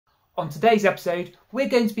On today's episode, we're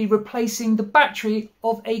going to be replacing the battery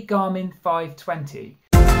of a Garmin 520.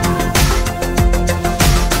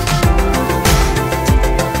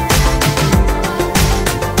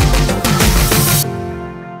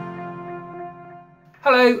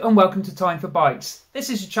 Hello and welcome to Time for Bikes. This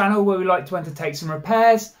is a channel where we like to undertake some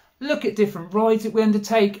repairs, look at different rides that we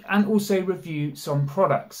undertake and also review some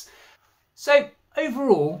products. So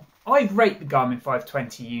overall, I'd rate the Garmin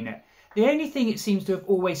 520 unit. The only thing it seems to have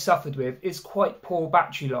always suffered with is quite poor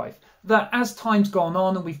battery life, that as time's gone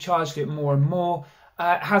on and we've charged it more and more,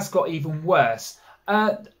 has got even worse.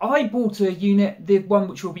 I bought a unit, the one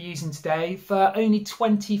which we'll be using today, for only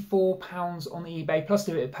 £24 on eBay, plus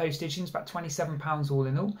a bit of postage, and it's about £27 all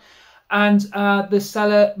in all. And the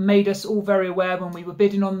seller made us all very aware when we were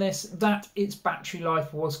bidding on this that its battery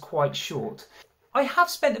life was quite short. I have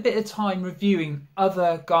spent a bit of time reviewing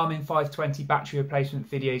other Garmin 520 battery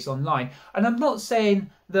replacement videos online, and I'm not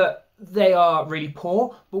saying that they are really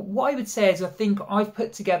poor, but what I would say is I think I've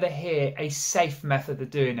put together here a safe method of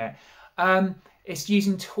doing it. It's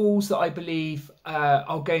using tools that I believe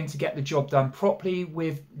are going to get the job done properly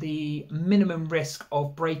with the minimum risk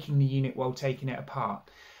of breaking the unit while taking it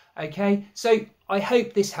apart. Okay, so I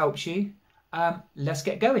hope this helps you. Let's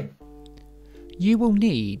get going. You will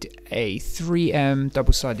need a 3M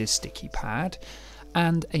double-sided sticky pad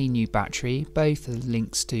and a new battery. Both the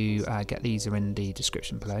links to get these are in the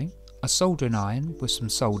description below. A soldering iron with some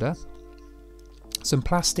solder, some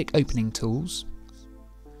plastic opening tools,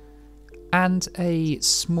 and a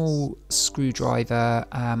small screwdriver,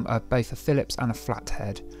 both a Phillips and a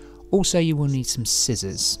flathead. Also, you will need some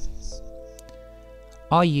scissors.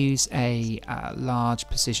 I use a large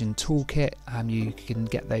precision tool kit. You can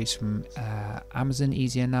get those from Amazon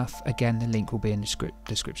easy enough. Again, the link will be in the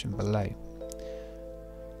description below.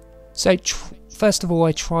 So first of all,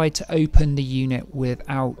 I tried to open the unit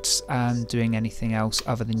without doing anything else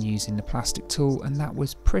other than using the plastic tool, and that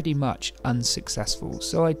was pretty much unsuccessful.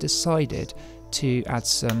 So I decided to add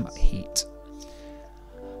some heat.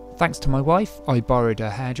 Thanks to my wife, I borrowed her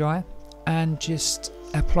hairdryer and just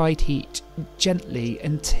applied heat gently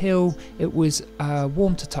until it was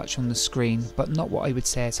warm to touch on the screen, but not what I would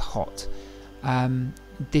say is hot.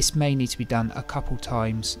 This may need to be done a couple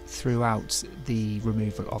times throughout the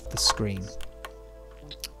removal of the screen.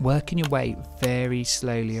 Working your way very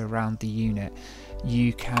slowly around the unit,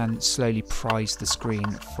 you can slowly prise the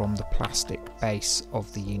screen from the plastic base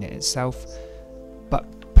of the unit itself,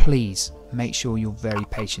 but please make sure you're very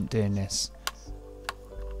patient doing this.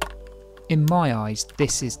 In my eyes,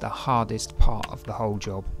 this is the hardest part of the whole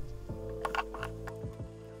job.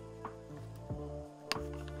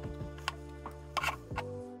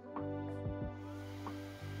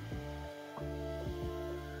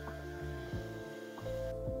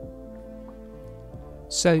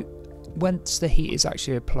 So once the heat is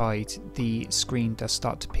actually applied, the screen does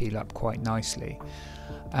start to peel up quite nicely.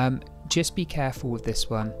 Just be careful with this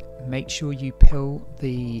one. Make sure you peel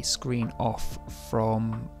the screen off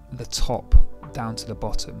from the top down to the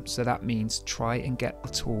bottom. So that means try and get the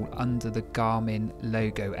tool under the Garmin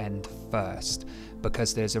logo end first,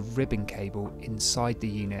 because there's a ribbon cable inside the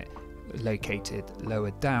unit located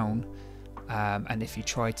lower down. And if you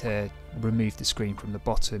try to remove the screen from the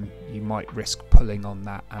bottom, you might risk pulling on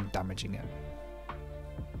that and damaging it.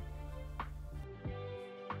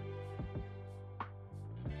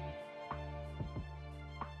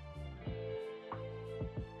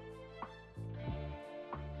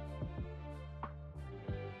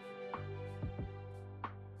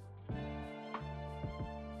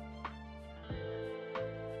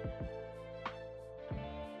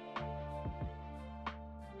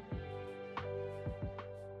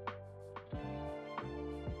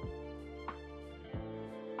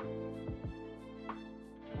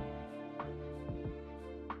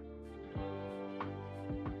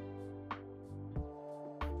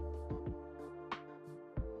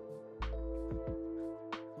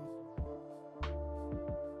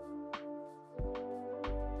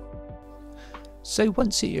 So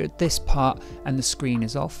once you're at this part and the screen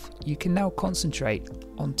is off, you can now concentrate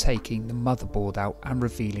on taking the motherboard out and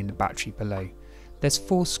revealing the battery below. There's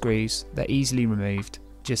 4 screws, they're easily removed.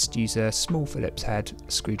 Just use a small Phillips head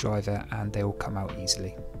screwdriver and they will come out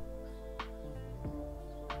easily.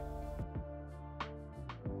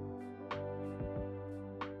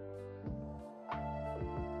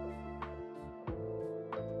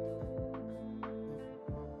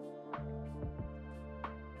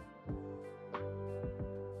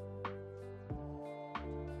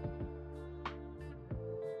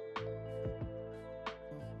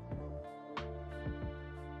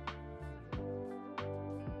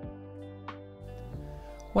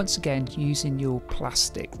 Once again, using your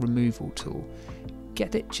plastic removal tool,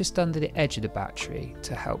 get it just under the edge of the battery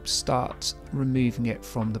to help start removing it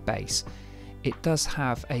from the base. It does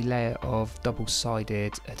have a layer of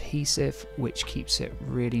double-sided adhesive which keeps it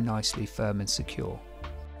really nicely firm and secure.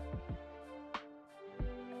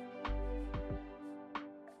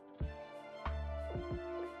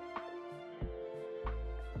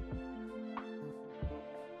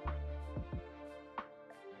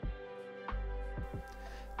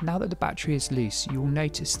 Now that the battery is loose, you will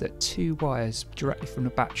notice that two wires directly from the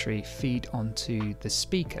battery feed onto the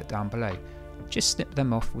speaker down below. Just snip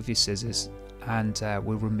them off with your scissors and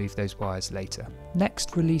we'll remove those wires later.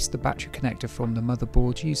 Next, release the battery connector from the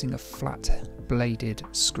motherboard using a flat bladed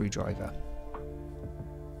screwdriver.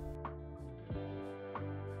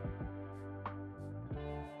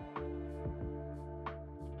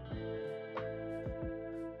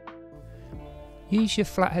 Use your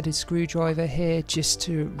flat-headed screwdriver here just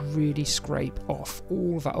to really scrape off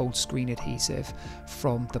all of that old screen adhesive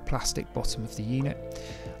from the plastic bottom of the unit.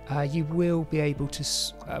 You will be able to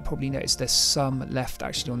probably notice there's some left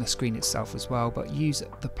actually on the screen itself as well, but use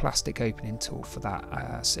the plastic opening tool for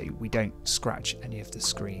that so we don't scratch any of the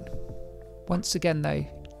screen. Once again though,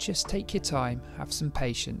 just take your time, have some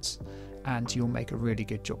patience, and you'll make a really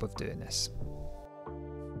good job of doing this.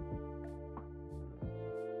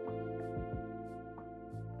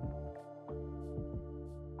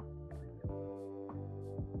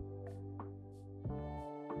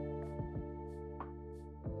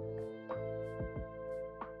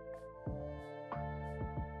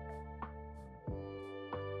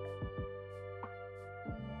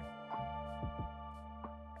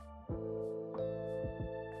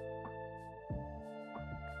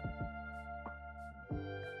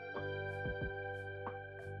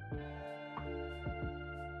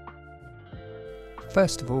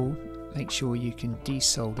 First of all, make sure you can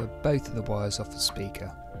desolder both of the wires off the speaker.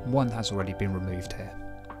 One has already been removed here.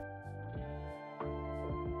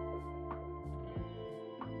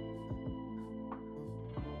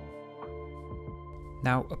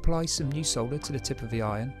 Now apply some new solder to the tip of the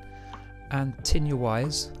iron and tin your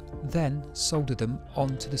wires, then solder them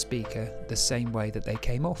onto the speaker the same way that they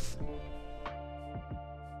came off.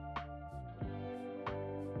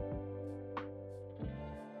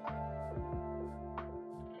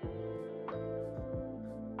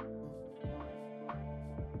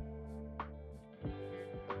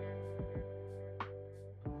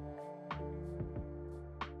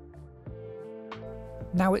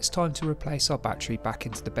 Now it's time to replace our battery back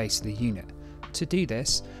into the base of the unit. To do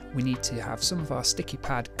this, we need to have some of our sticky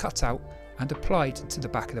pad cut out and applied to the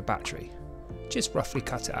back of the battery. Just roughly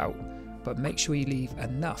cut it out, but make sure you leave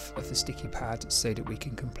enough of the sticky pad so that we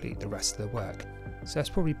can complete the rest of the work. So it's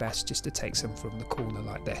probably best just to take some from the corner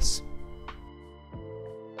like this.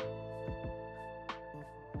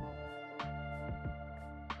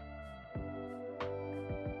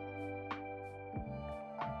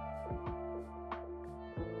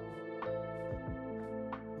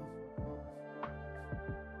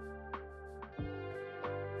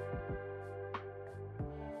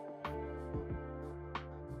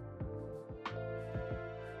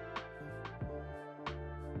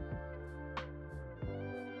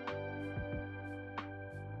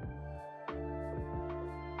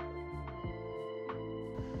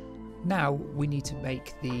 Now we need to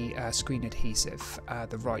make the screen adhesive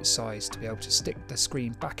the right size to be able to stick the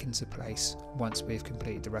screen back into place once we've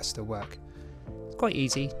completed the rest of the work. It's quite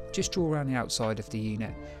easy, just draw around the outside of the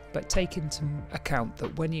unit, but take into account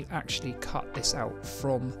that when you actually cut this out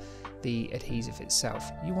from the adhesive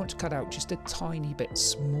itself, you want to cut out just a tiny bit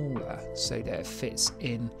smaller so that it fits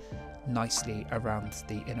in nicely around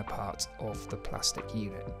the inner part of the plastic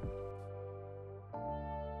unit.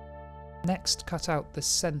 Next, cut out the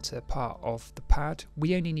centre part of the pad.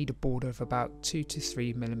 We only need a border of about 2 to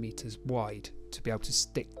 3 millimeters wide to be able to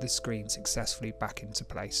stick the screen successfully back into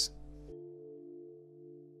place.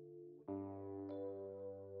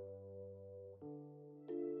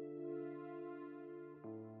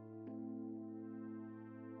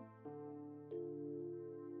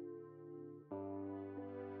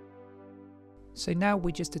 So now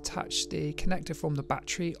we just attach the connector from the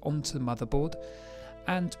battery onto the motherboard,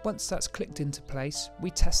 and once that's clicked into place, we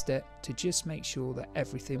test it to just make sure that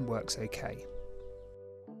everything works okay.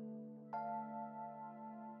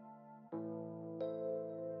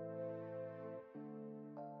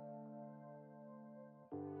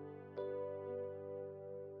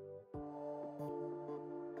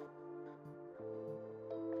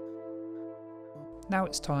 Now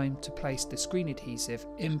it's time to place the screen adhesive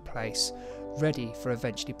in place, ready for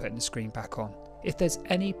eventually putting the screen back on. If there's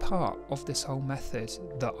any part of this whole method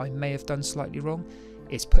that I may have done slightly wrong,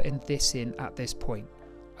 it's putting this in at this point.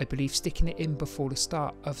 I believe sticking it in before the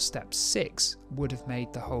start of step 6 would have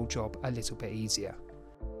made the whole job a little bit easier.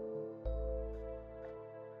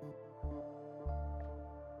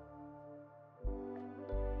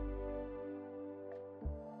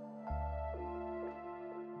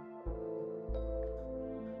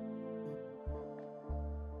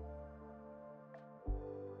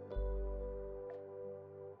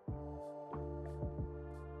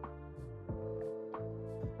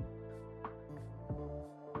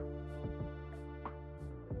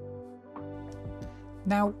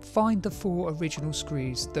 Now find the 4 original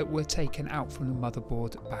screws that were taken out from the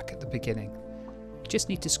motherboard back at the beginning. Just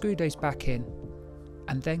need to screw those back in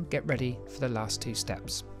and then get ready for the last 2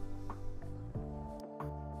 steps.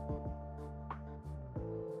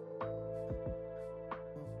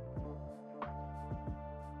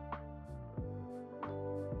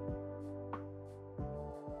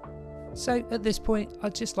 So at this point,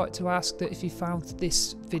 I'd just like to ask that if you found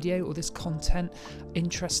this video or this content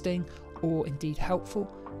interesting or indeed helpful,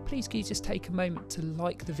 please can you just take a moment to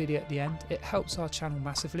like the video at the end. It helps our channel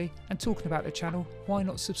massively. And talking about the channel, why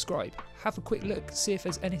not subscribe? Have a quick look, see if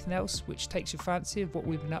there's anything else which takes your fancy of what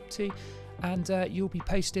we've been up to, and you'll be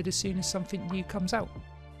posted as soon as something new comes out.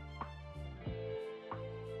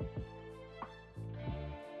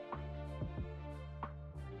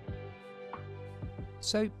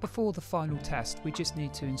 So before the final test, we just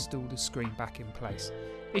need to install the screen back in place.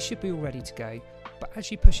 It should be all ready to go, but as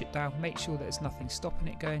you push it down, make sure that there's nothing stopping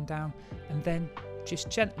it going down, and then just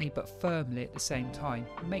gently but firmly at the same time,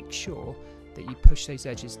 make sure that you push those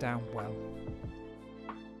edges down well.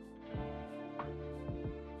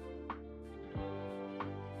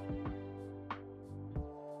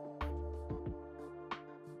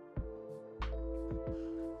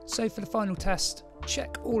 So for the final test,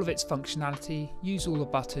 check all of its functionality, use all the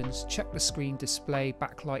buttons, check the screen display,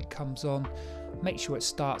 backlight comes on, make sure it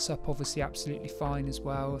starts up obviously absolutely fine as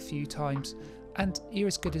well a few times, and you're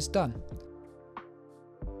as good as done.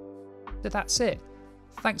 But that's it.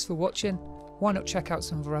 Thanks for watching. Why not check out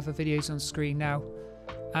some of our other videos on screen now,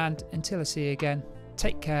 and until I see you again,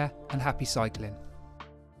 take care and happy cycling.